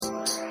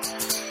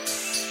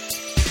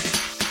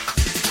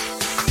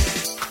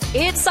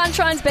It's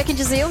Sunshine's Beck and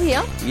Jazeel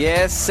here.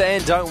 Yes,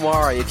 and don't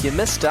worry, if you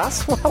missed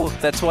us, well,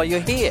 that's why you're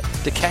here,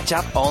 to catch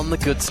up on the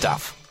good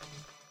stuff.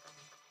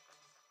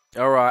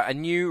 All right, a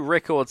new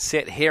record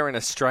set here in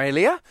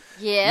Australia.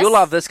 Yes. You'll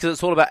love this because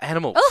it's all about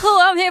animals.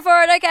 Oh, I'm here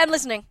for it. Okay, I'm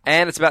listening.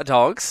 And it's about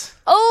dogs.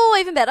 Oh,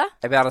 even better.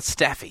 About a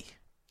staffy.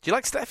 Do you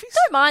like staffies?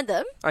 Don't mind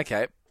them.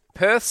 Okay.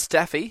 Perth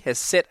staffy has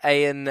set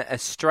an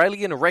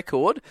Australian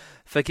record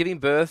for giving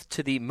birth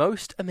to the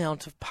most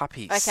amount of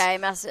puppies. Okay,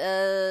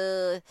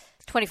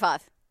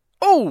 25.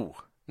 Oh,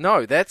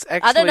 no, that's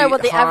actually I don't know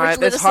what the average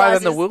litter That's higher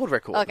size than the is. world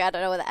record. Okay, I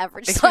don't know what the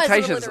average size of the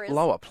Expectations litter is.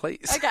 lower,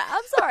 please. Okay,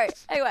 I'm sorry.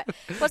 Anyway,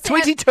 what's the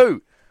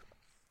 22.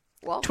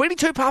 What?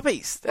 22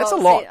 puppies. That's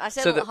Well, a lot. See, I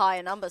said a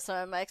higher number,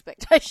 so my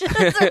expectations.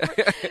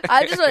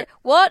 I just went,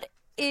 what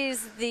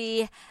is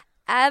the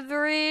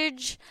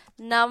average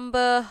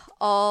number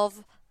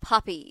of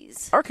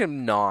puppies? I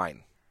reckon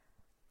 9.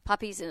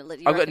 Puppies in a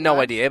litter. I've got no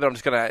idea, but I'm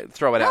just going to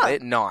throw it out there.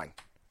 9.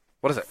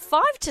 What is it?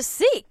 5 to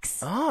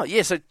 6. Oh,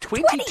 yeah, so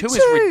 22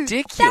 is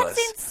ridiculous.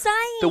 That's insane.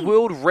 The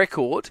world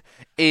record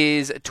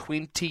is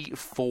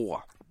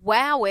 24.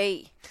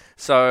 Wowee.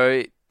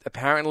 So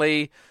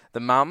apparently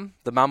the mum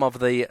of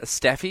the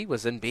staffy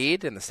was in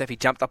bed, and the staffy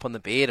jumped up on the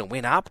bed and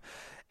went up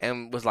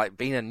and was like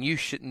being a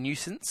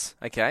nuisance.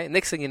 Okay, and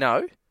next thing you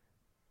know,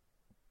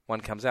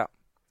 one comes out.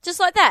 Just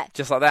like that?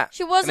 Just like that.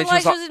 She wasn't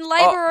like she was in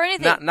labour or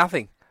anything?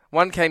 Nothing.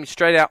 One came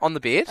straight out on the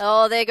bed.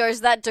 Oh, there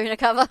goes that doona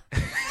cover.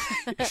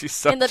 She's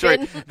so in the true.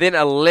 bin. Then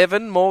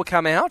 11 more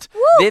come out.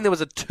 Woo! Then there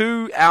was a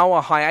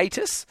 2-hour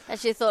hiatus. And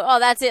she thought, oh,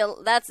 that's it.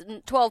 That's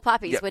 12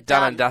 puppies. Yep, We're done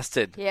done. and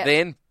dusted. Yep.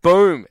 Then,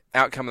 boom,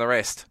 out come the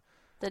rest.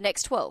 The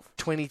next 12.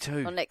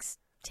 22. Or next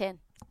 10.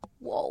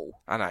 Whoa.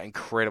 I know,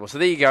 incredible. So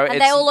there you go.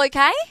 And they all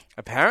okay?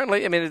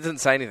 Apparently. I mean, it didn't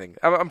say anything.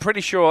 I'm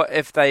pretty sure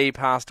if they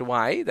passed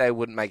away, they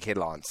wouldn't make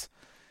headlines.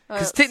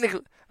 Because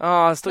technically...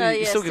 you're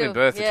still giving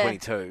birth at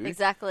 22.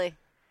 Exactly.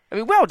 I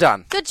mean, well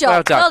done. Good job.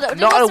 Well done.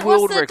 Not a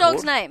world what's the record.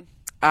 dog's name?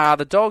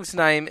 The dog's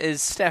name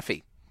is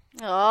Staffy.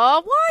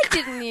 Oh, why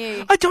didn't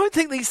you? I don't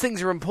think these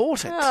things are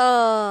important.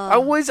 Oh. I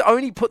always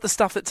only put the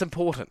stuff that's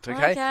important,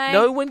 okay? Okay.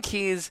 No one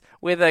cares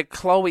whether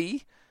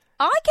Chloe...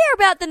 I care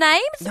about the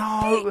names.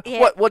 No.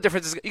 Yeah. What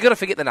difference is... You've got to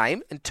forget the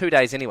name in 2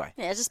 days anyway.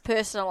 Yeah, it just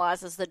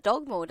personalises the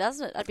dog more,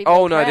 doesn't it? I'd be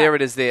Oh, no, proud. there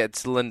it is there.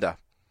 It's Linda.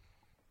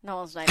 No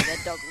one's named their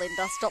dog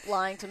Linda. Stop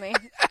lying to me.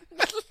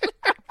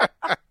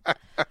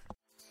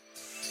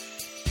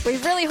 We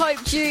really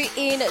hoped you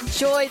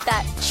enjoyed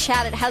that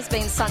chat. It has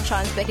been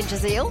Sunshine's Beck and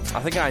Jazeel.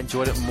 I think I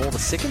enjoyed it more the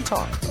second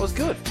time. It was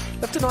good.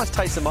 Left a nice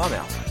taste in my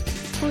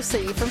mouth. We'll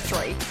see you from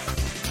 3.